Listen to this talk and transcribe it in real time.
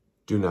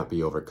Do not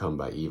be overcome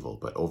by evil,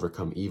 but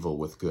overcome evil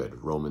with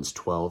good. Romans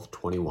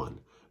 12:21.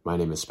 My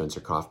name is Spencer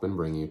Coffman,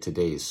 bringing you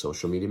today's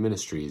Social Media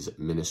Ministries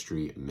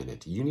Ministry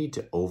Minute. You need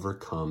to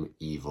overcome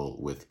evil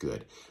with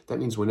good. That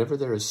means whenever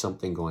there is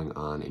something going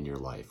on in your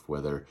life,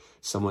 whether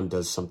someone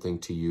does something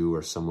to you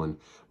or someone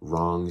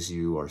wrongs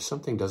you or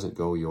something doesn't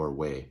go your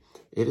way,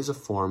 it is a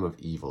form of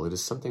evil. It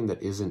is something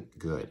that isn't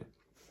good.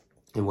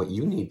 And what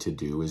you need to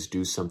do is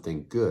do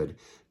something good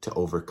to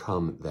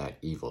overcome that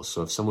evil.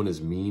 So if someone is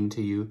mean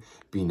to you,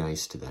 be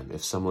nice to them.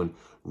 If someone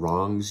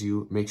wrongs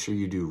you, make sure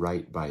you do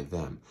right by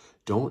them.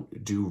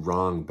 Don't do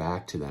wrong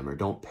back to them or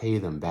don't pay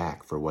them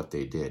back for what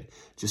they did.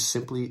 Just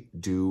simply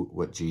do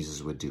what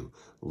Jesus would do.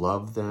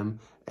 Love them,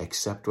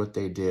 accept what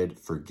they did,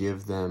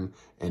 forgive them,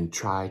 and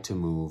try to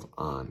move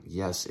on.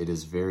 Yes, it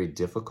is very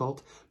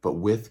difficult, but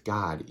with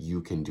God,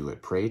 you can do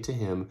it. Pray to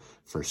Him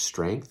for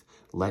strength.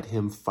 Let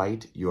Him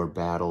fight your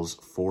battles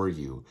for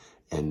you,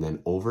 and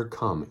then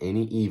overcome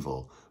any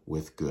evil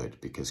with good,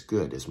 because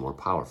good is more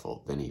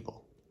powerful than evil.